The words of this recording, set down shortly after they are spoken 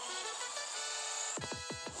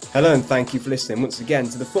Hello and thank you for listening once again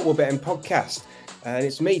to the Football Betting Podcast. And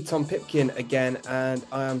it's me, Tom Pipkin, again, and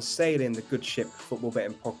I am sailing the good ship Football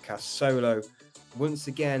Betting Podcast solo once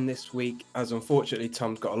again this week, as unfortunately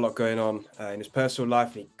Tom's got a lot going on in his personal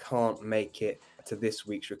life and he can't make it to this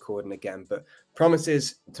week's recording again, but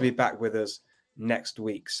promises to be back with us next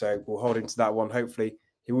week. So we'll hold him to that one. Hopefully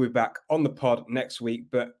he will be back on the pod next week,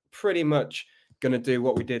 but pretty much going to do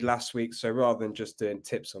what we did last week. So rather than just doing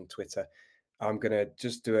tips on Twitter, I'm going to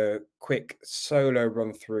just do a quick solo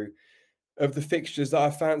run through of the fixtures that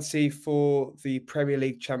I fancy for the Premier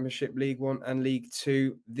League, Championship, League One and League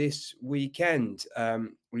Two this weekend.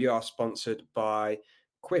 We are sponsored by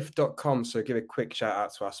Quiff.com, so give a quick shout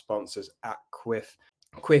out to our sponsors at Quiff.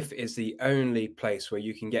 Quiff is the only place where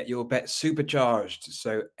you can get your bet supercharged,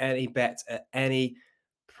 so any bet at any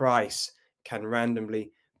price can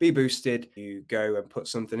randomly be boosted. You go and put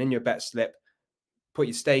something in your bet slip, put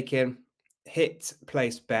your stake in, hit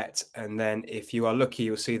place bet, and then if you are lucky,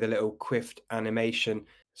 you'll see the little Quiff animation.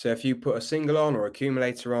 So if you put a single on or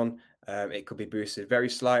accumulator on, it could be boosted very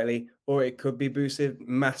slightly, or it could be boosted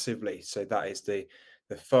massively. So that is the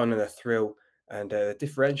fun and the thrill and the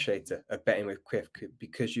differentiator of betting with Quiff,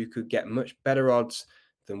 because you could get much better odds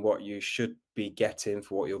than what you should be getting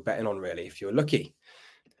for what you're betting on, really, if you're lucky.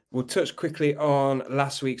 We'll touch quickly on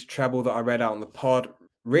last week's treble that I read out on the pod.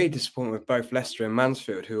 Really disappointed with both Leicester and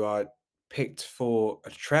Mansfield, who I picked for a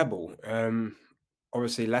treble.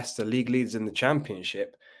 Obviously, Leicester, league leaders in the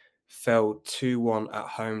Championship, fell 2-1 at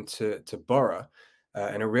home to Borough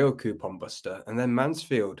in a real coupon buster. And then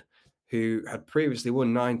Mansfield, who had previously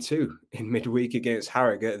won 9-2 in midweek against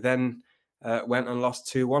Harrogate, then went and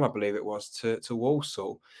lost 2-1, I believe it was, to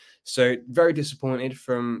Walsall. So very disappointed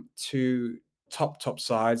from two top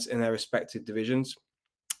sides in their respective divisions.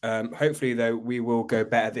 Hopefully, though, we will go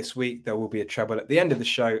better this week. There will be a treble at the end of the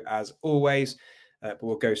show, as always, but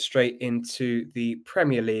we'll go straight into the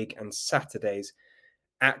Premier League and Saturday's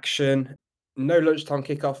action. No lunchtime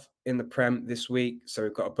kickoff in the Prem this week, so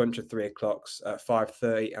we've got a bunch of 3 o'clocks at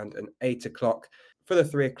 5:30 and an 8 o'clock. For the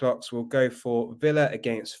 3 o'clocks, we'll go for Villa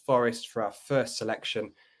against Forest for our first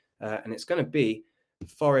selection, and it's going to be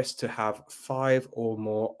Forest to have 5 or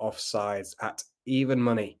more offsides at even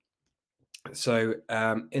money. So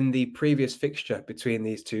in the previous fixture between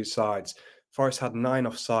these two sides, Forest had 9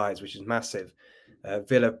 offsides, which is massive.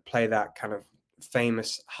 Villa play that kind of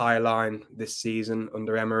famous high line this season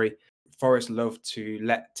under Emery. Forest love to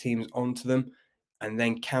let teams onto them and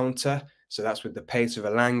then counter. So that's with the pace of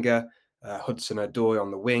Elanga, Hudson-Odoi on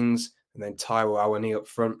the wings, and then Taiwo Awoniyi up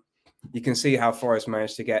front. You can see how Forest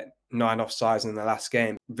managed to get 9 offsides in the last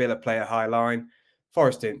game. Villa play a high line.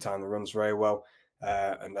 Forest didn't time the runs very well.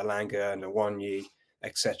 And Elanga and Awoniyi,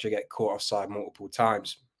 etc., get caught offside multiple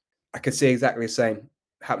times. I could see exactly the same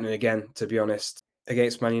happening again, to be honest.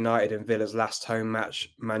 Against Man United in Villa's last home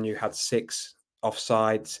match, Man U had 6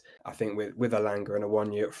 offsides. I think with Elanga and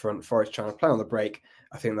Awoniyi up front, Forest trying to play on the break,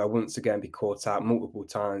 I think they'll once again be caught out multiple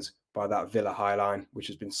times by that Villa high line, which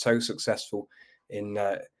has been so successful in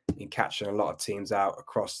catching a lot of teams out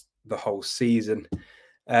across the whole season.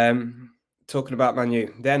 Talking about Man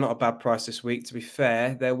U, they're not a bad price this week. To be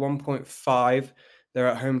fair, they're 1.5. They're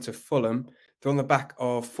at home to Fulham. They're on the back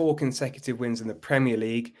of 4 consecutive wins in the Premier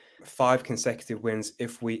League, 5 consecutive wins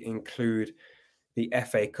if we include the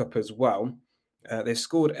FA Cup as well. They've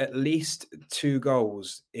scored at least 2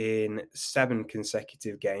 goals in 7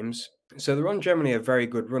 consecutive games. So they're on generally a very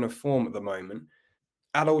good run of form at the moment.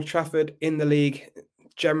 At Old Trafford in the league,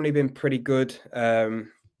 generally been pretty good.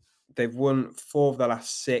 They've won 4 of the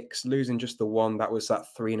last 6, losing just the one. That was that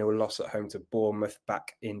 3-0 loss at home to Bournemouth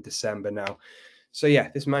back in December now. So yeah,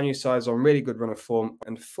 this Man U side is on really good run of form,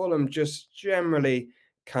 and Fulham just generally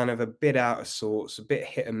kind of a bit out of sorts, a bit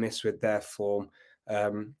hit and miss with their form.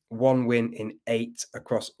 1 win in 8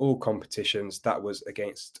 across all competitions. That was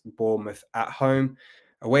against Bournemouth at home.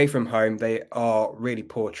 Away from home, they are really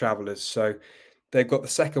poor travellers. So they've got the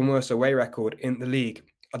second worst away record in the league.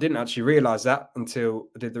 I didn't actually realise that until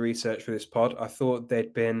I did the research for this pod. I thought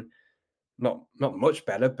they'd been not much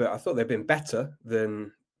better, but I thought they'd been better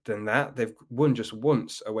than that. They've won just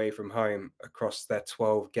once away from home across their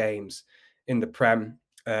 12 games in the Prem,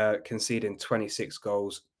 conceding 26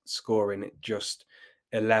 goals, scoring just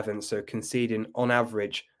 11. So conceding on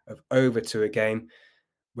average of over 2 a game.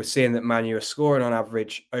 We're seeing that Man U are scoring on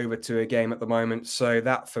average over 2 a game at the moment. So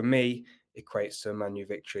that, for me, equates to a Man U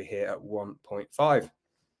victory here at 1.5.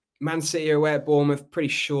 Man City are away at Bournemouth, pretty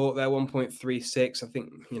short. They're 1.36. I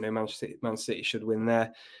think, Man City should win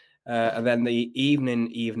there. And then the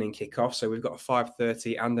evening kickoff. So we've got a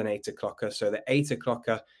 5:30 and an 8 o'clocker. So the 8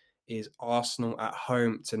 o'clocker is Arsenal at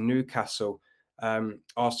home to Newcastle.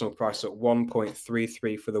 Arsenal priced at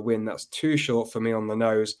 1.33 for the win. That's too short for me on the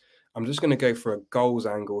nose. I'm just going to go for a goals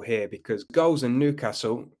angle here because goals in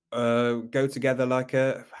Newcastle go together like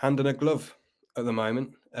a hand and a glove at the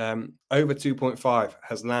moment. Over 2.5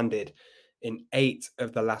 has landed in 8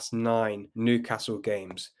 of the last 9 Newcastle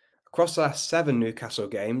games. Across the last 7 Newcastle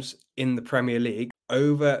games in the Premier League,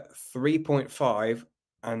 over 3.5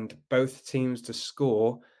 and both teams to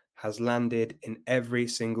score has landed in every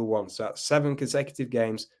single one. So that's 7 consecutive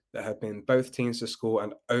games that have been both teams to score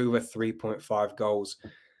and over 3.5 goals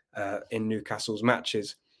in Newcastle's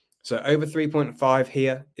matches. So over 3.5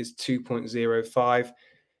 here is 2.05.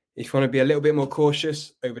 If you want to be a little bit more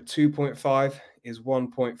cautious, over 2.5 is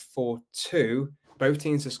 1.42. Both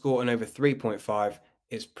teams to score and over 3.5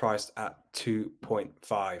 is priced at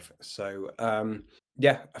 2.5. So,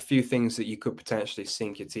 a few things that you could potentially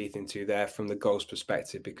sink your teeth into there from the goals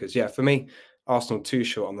perspective. Because, for me, Arsenal too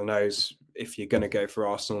short on the nose. If you're going to go for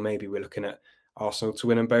Arsenal, maybe we're looking at Arsenal to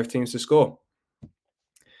win and both teams to score.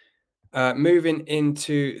 Moving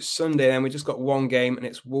into Sunday, then we just got one game, and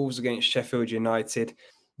it's Wolves against Sheffield United.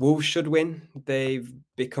 Wolves should win. They've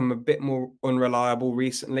become a bit more unreliable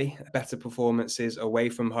recently. Better performances away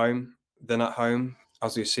from home than at home,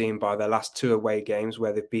 as we've seen by their last 2 away games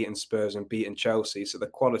where they've beaten Spurs and beaten Chelsea. So the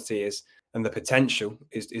quality is and the potential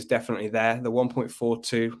is definitely there. The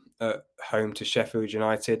 1.42 at home to Sheffield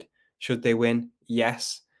United. Should they win?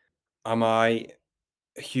 Yes. Am I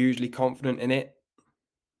hugely confident in it?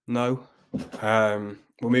 No.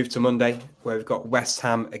 We'll move to Monday where we've got West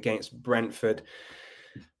Ham against Brentford.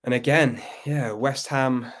 And again, West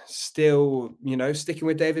Ham still, sticking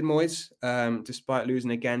with David Moyes, despite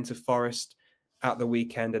losing again to Forest at the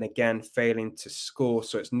weekend and again failing to score.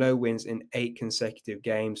 So it's no wins in 8 consecutive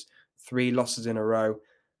games, 3 losses in a row,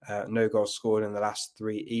 no goals scored in the last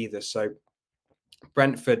 3 either. So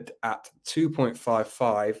Brentford at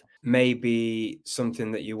 2.55 may be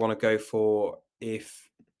something that you want to go for if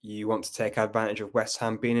you want to take advantage of West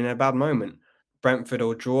Ham being in a bad moment. Brentford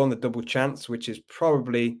will draw on the double chance, which is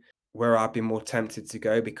probably where I'd be more tempted to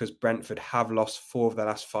go because Brentford have lost 4 of their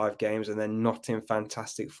last 5 games and they're not in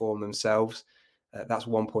fantastic form themselves. That's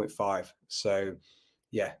 1.5. So,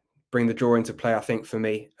 bring the draw into play, I think, for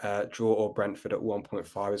me. Draw or Brentford at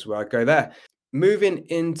 1.5 is where I go there. Moving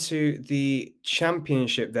into the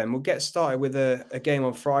Championship then, we'll get started with a game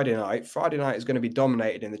on Friday night. Friday night is going to be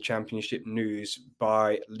dominated in the Championship news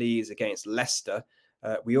by Leeds against Leicester.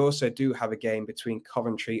 We also do have a game between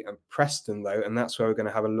Coventry and Preston, though, and that's where we're going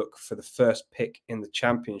to have a look for the first pick in the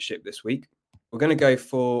Championship this week. We're going to go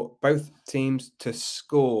for both teams to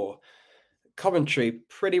score. Coventry,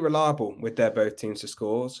 pretty reliable with their both teams to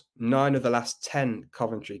scores. 9 of the last 10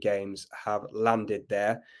 Coventry games have landed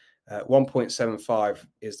there. 1.75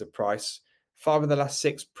 is the price. 5 of the last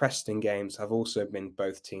 6 Preston games have also been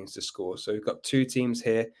both teams to score. So we've got 2 teams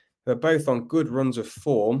here who are both on good runs of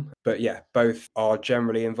form, but both are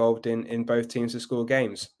generally involved in both teams to score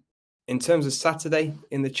games. In terms of Saturday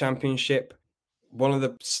in the Championship, one of the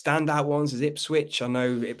standout ones is Ipswich. I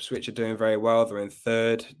know Ipswich are doing very well. They're in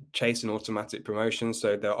 3rd, chasing automatic promotion,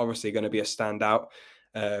 so they're obviously going to be a standout.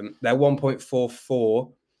 They're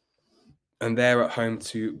 1.44, and they're at home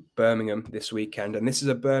to Birmingham this weekend. And this is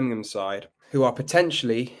a Birmingham side who are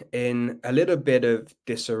potentially in a little bit of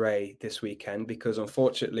disarray this weekend because,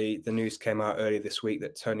 unfortunately, the news came out earlier this week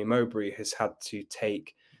that Tony Mowbray has had to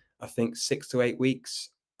take, I think, 6 to 8 weeks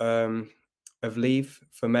of leave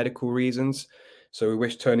for medical reasons. So we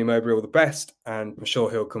wish Tony Mowbray all the best, and I'm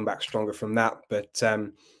sure he'll come back stronger from that. But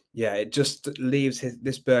it just leaves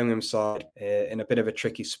this Birmingham side in a bit of a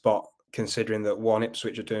tricky spot, considering that 1,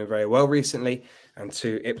 Ipswich are doing very well recently, and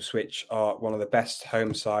 2, Ipswich are one of the best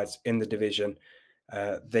home sides in the division.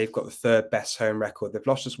 They've got the 3rd best home record. They've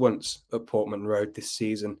lost just once at Portman Road this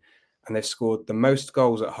season, and they've scored the most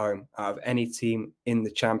goals at home out of any team in the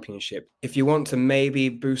Championship. If you want to maybe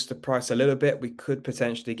boost the price a little bit, we could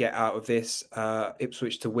potentially get out of this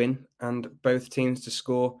Ipswich to win and both teams to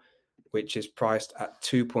score, which is priced at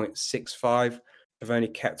 2.65. They've only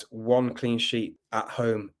kept 1 clean sheet at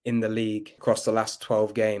home in the league across the last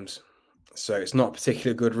 12 games. So it's not a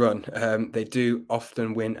particularly good run. They do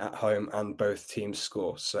often win at home and both teams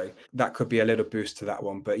score. So that could be a little boost to that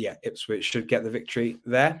one. But Ipswich should get the victory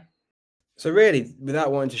there. So really,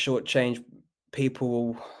 without wanting to shortchange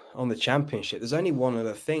people on the Championship, there's only one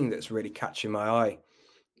other thing that's really catching my eye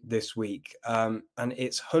this week. And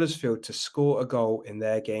it's Huddersfield to score a goal in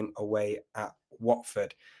their game away at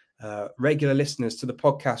Watford. Regular listeners to the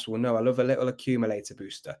podcast will know I love a little accumulator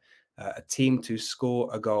booster, a team to score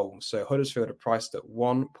a goal. So Huddersfield are priced at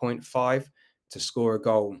 1.5 to score a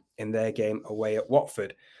goal in their game away at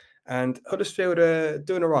Watford. And Huddersfield are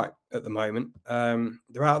doing all right at the moment.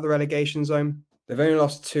 They're out of the relegation zone. They've only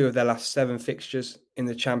lost 2 of their last 7 fixtures in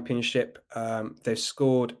the Championship. They've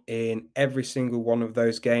scored in every single one of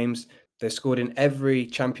those games. They've scored in every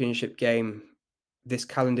Championship game this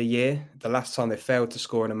calendar year. The last time they failed to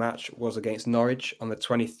score in a match was against Norwich on the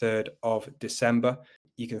 23rd of December.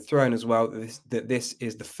 You can throw in as well that this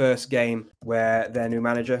is the first game where their new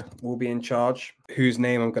manager will be in charge, whose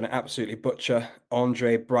name I'm going to absolutely butcher,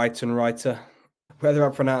 Andre Breitenreiter. Whether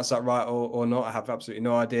I pronounce that right or not, I have absolutely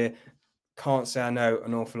no idea. Can't say I know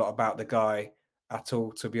an awful lot about the guy at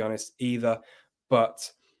all, to be honest, either.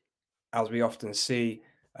 But as we often see,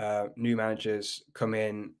 new managers come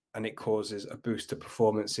in and it causes a boost to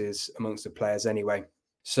performances amongst the players anyway.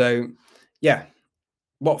 So, yeah,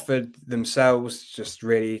 Watford themselves just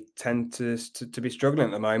really tend to be struggling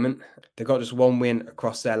at the moment. They've got just 1 win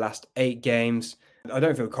across their last 8 games. I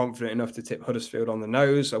don't feel confident enough to tip Huddersfield on the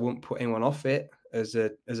nose. I wouldn't put anyone off it as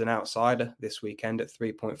an outsider this weekend at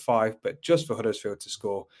 3.5, but just for Huddersfield to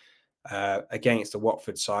score against the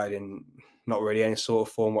Watford side in not really any sort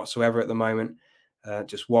of form whatsoever at the moment.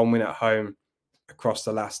 Just 1 win at home across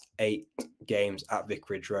the last 8 games at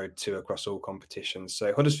Vicarage Road, 2 across all competitions.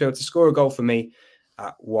 So Huddersfield to score a goal for me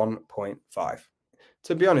at 1.5.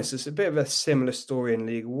 To be honest, it's a bit of a similar story in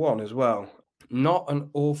League One as well. Not an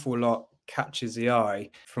awful lot catches the eye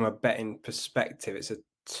from a betting perspective. It's a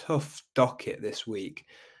tough docket this week.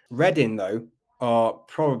 Reading, though, are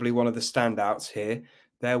probably one of the standouts here.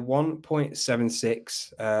 They're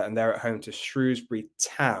 1.76 and they're at home to Shrewsbury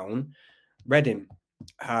Town. Reading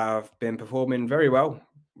have been performing very well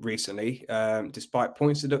recently, despite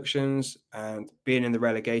points deductions and being in the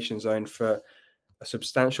relegation zone for a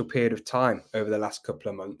substantial period of time over the last couple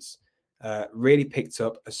of months. Really picked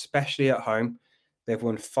up, especially at home. They've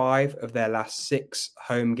won 5 of their last 6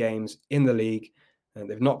 home games in the league, and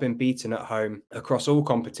they've not been beaten at home across all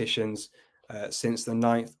competitions since the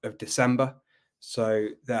 9th of December. So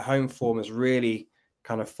their home form has really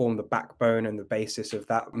kind of formed the backbone and the basis of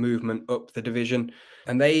that movement up the division.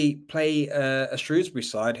 And they play a Shrewsbury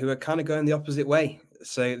side who are kind of going the opposite way.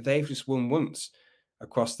 So they've just won once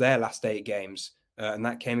across their last 8 games. And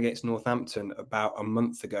that came against Northampton about a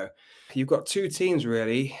month ago. You've got 2 teams,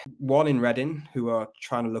 really. One in Reading, who are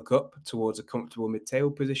trying to look up towards a comfortable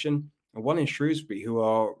mid-table position, and one in Shrewsbury, who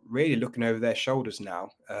are really looking over their shoulders now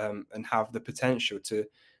and have the potential to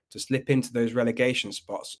slip into those relegation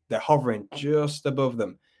spots. They're hovering just above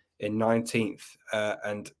them in 19th,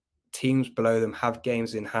 and teams below them have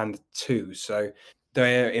games in hand too. So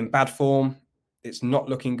they're in bad form. It's not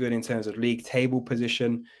looking good in terms of league table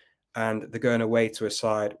position. And they're going away to a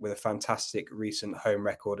side with a fantastic recent home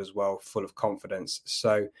record as well, full of confidence.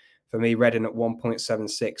 So for me, Reading at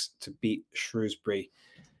 1.76 to beat Shrewsbury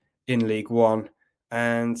in League One.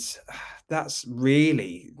 And that's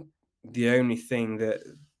really the only thing that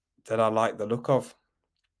I like the look of,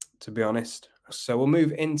 to be honest. So we'll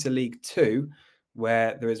move into League Two,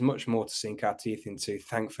 where there is much more to sink our teeth into,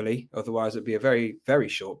 thankfully. Otherwise, it'd be a very, very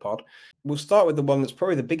short pod. We'll start with the one that's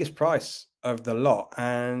probably the biggest price of the lot,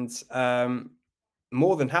 and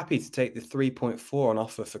more than happy to take the 3.4 on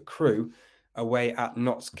offer for Crewe away at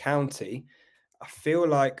Notts County. I feel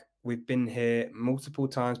like we've been here multiple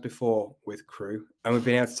times before with Crewe, and we've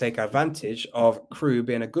been able to take advantage of Crewe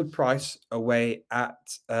being a good price away at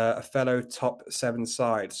a fellow top 7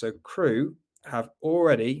 side. So Crewe have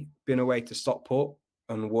already been away to Stockport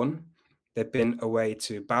and won. They've been away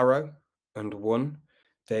to Barrow and won.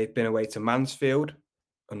 They've been away to Mansfield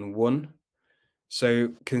and won. So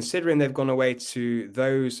considering they've gone away to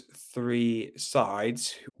those 3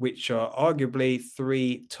 sides, which are arguably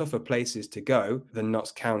 3 tougher places to go than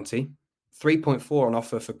Notts County, 3.4 on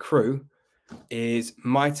offer for Crewe is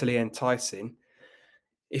mightily enticing.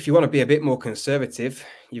 If you want to be a bit more conservative,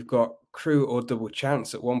 you've got Crewe or Double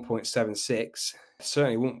Chance at 1.76.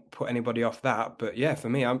 Certainly won't put anybody off that. But yeah, for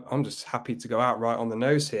me, I'm just happy to go out right on the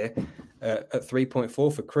nose here at 3.4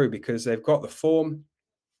 for Crewe because they've got the form.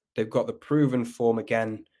 They've got the proven form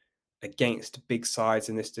again against big sides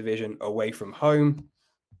in this division away from home.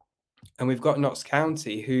 And we've got Notts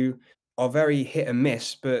County, who are very hit and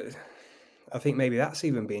miss, but I think maybe that's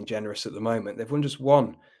even being generous at the moment. They've won just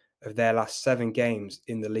 1 of their last 7 games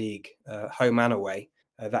in the league, home and away.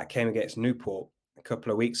 That came against Newport a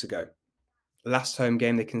couple of weeks ago. Last home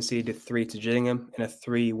game, they conceded 3 to Gillingham in a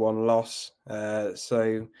 3-1 loss.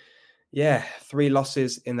 So, yeah, 3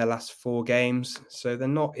 losses in their last 4 games. So they're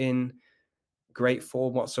not in great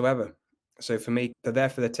form whatsoever. So for me, they're there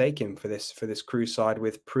for the taking for this Crewe side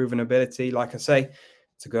with proven ability, like I say,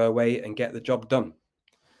 to go away and get the job done.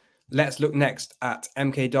 Let's look next at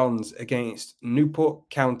MK Dons against Newport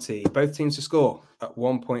County. Both teams to score at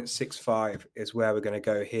 1.65 is where we're going to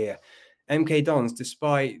go here. MK Dons,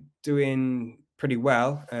 despite doing pretty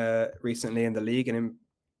well recently in the league and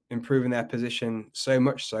improving their position so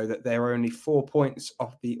much so that they're only 4 points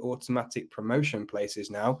off the automatic promotion places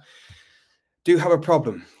now, do have a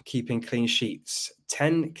problem keeping clean sheets.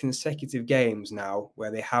 10 consecutive games now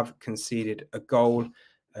where they have conceded a goal.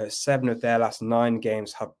 7 of their last 9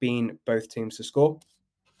 games have been both teams to score,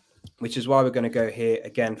 which is why we're going to go here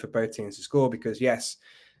again for both teams to score, because yes,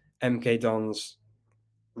 MK Dons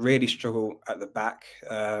really struggle at the back.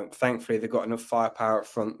 Thankfully, they've got enough firepower up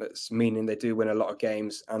front, that's meaning they do win a lot of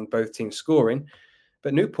games and both teams scoring.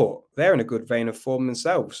 But Newport, they're in a good vein of form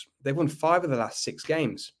themselves. They've won 5 of the last 6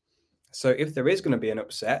 games. So if there is going to be an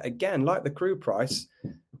upset, again, like the Crewe price,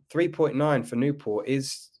 3.9 for Newport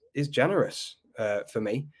is generous for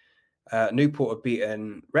me. Newport have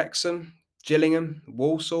beaten Wrexham, Gillingham,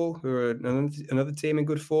 Walsall, who are another team in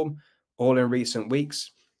good form, all in recent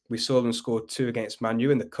weeks. We saw them score 2 against Man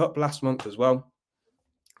U in the Cup last month as well.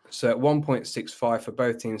 So at 1.65 for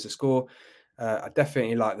both teams to score, I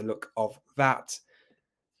definitely like the look of that.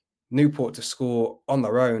 Newport to score on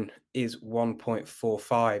their own is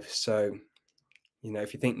 1.45. So,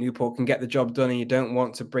 if you think Newport can get the job done and you don't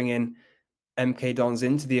want to bring in MK Dons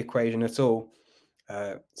into the equation at all,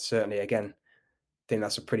 certainly, again, I think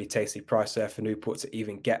that's a pretty tasty price there for Newport to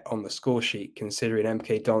even get on the score sheet, considering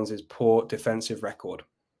MK Dons' poor defensive record.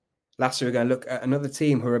 Lastly, we're going to look at another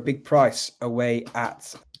team who are a big price away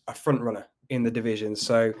at a front runner in the division.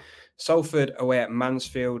 So Salford away at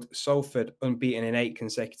Mansfield. Salford unbeaten in 8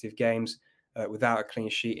 consecutive games without a clean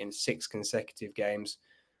sheet in 6 consecutive games.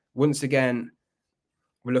 Once again,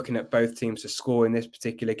 we're looking at both teams to score in this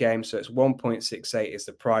particular game. So it's 1.68 is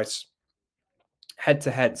the price.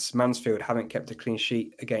 Head-to-heads, Mansfield haven't kept a clean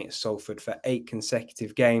sheet against Salford for 8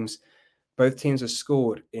 consecutive games. Both teams have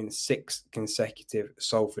scored in 6 consecutive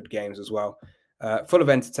Salford games as well. Full of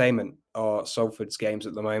entertainment are Salford's games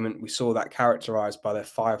at the moment. We saw that characterised by their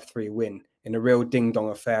 5-3 win in a real ding-dong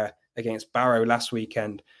affair against Barrow last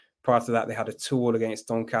weekend. Prior to that, they had a 2-2 against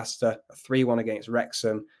Doncaster, a 3-1 against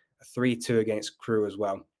Wrexham, a 3-2 against Crewe as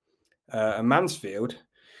well. And Mansfield,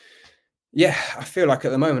 yeah, I feel like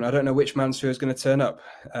at the moment, I don't know which Mansfield is going to turn up.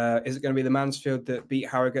 Is it going to be the Mansfield that beat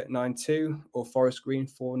Harrogate 9-2 or Forest Green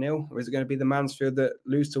 4-0? Or is it going to be the Mansfield that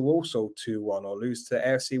lose to Walsall 2-1 or lose to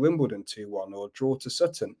AFC Wimbledon 2-1 or draw to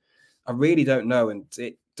Sutton? I really don't know. And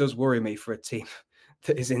it does worry me for a team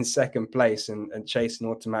that is in second place and chasing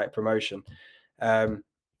automatic promotion.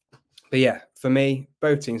 But yeah, for me,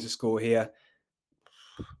 both teams to score here.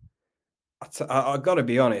 I've got to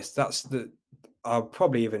be honest, I'll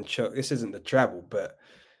probably even chuck. This isn't the treble, but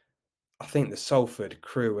I think the Salford,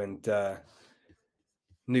 Crewe, and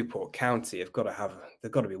Newport County they've got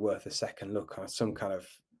to be worth a second look on some kind of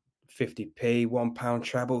 50p, £1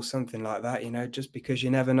 treble, something like that. Just because you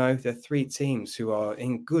never know. They're 3 teams who are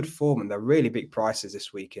in good form and they're really big prices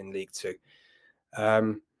this week in League Two,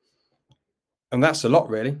 and that's a lot,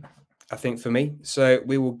 really, I think, for me. So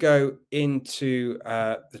we will go into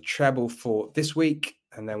the treble for this week,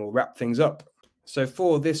 and then we'll wrap things up. So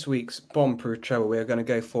for this week's bomb-proof treble, we are going to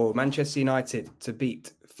go for Manchester United to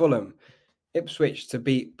beat Fulham, Ipswich to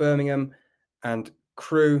beat Birmingham, and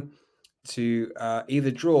Crewe to either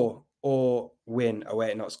draw or win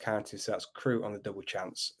away at Notts County. So that's Crewe on the double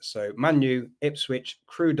chance. So Man U, Ipswich,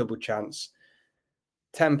 Crewe double chance.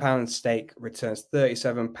 £10 stake returns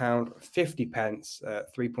 £37.50.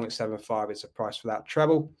 3.75 is the price for that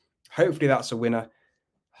treble. Hopefully that's a winner.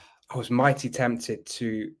 I was mighty tempted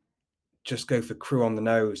to just go for Crewe on the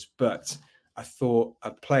nose, but I thought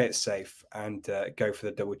I'd play it safe and go for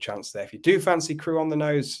the double chance there. If you do fancy Crewe on the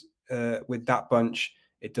nose with that bunch,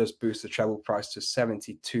 it does boost the treble price to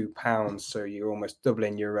 £72. So you're almost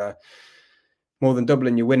doubling more than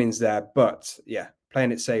doubling your winnings there. But yeah,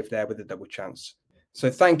 playing it safe there with the double chance.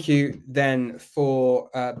 So thank you then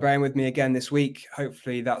for bearing with me again this week.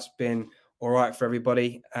 Hopefully that's been all right for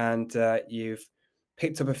everybody, and you've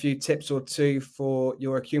picked up a few tips or two for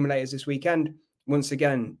your accumulators this weekend. Once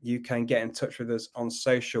again, you can get in touch with us on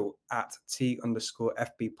social at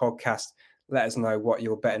 @T_FB podcast. Let us know what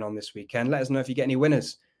you're betting on this weekend. Let us know if you get any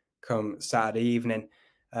winners come Saturday evening.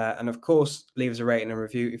 And of course, leave us a rating and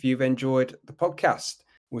review if you've enjoyed the podcast.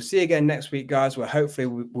 We'll see you again next week, guys, where hopefully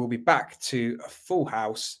we'll be back to a full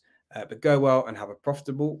house. But go well and have a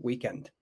profitable weekend.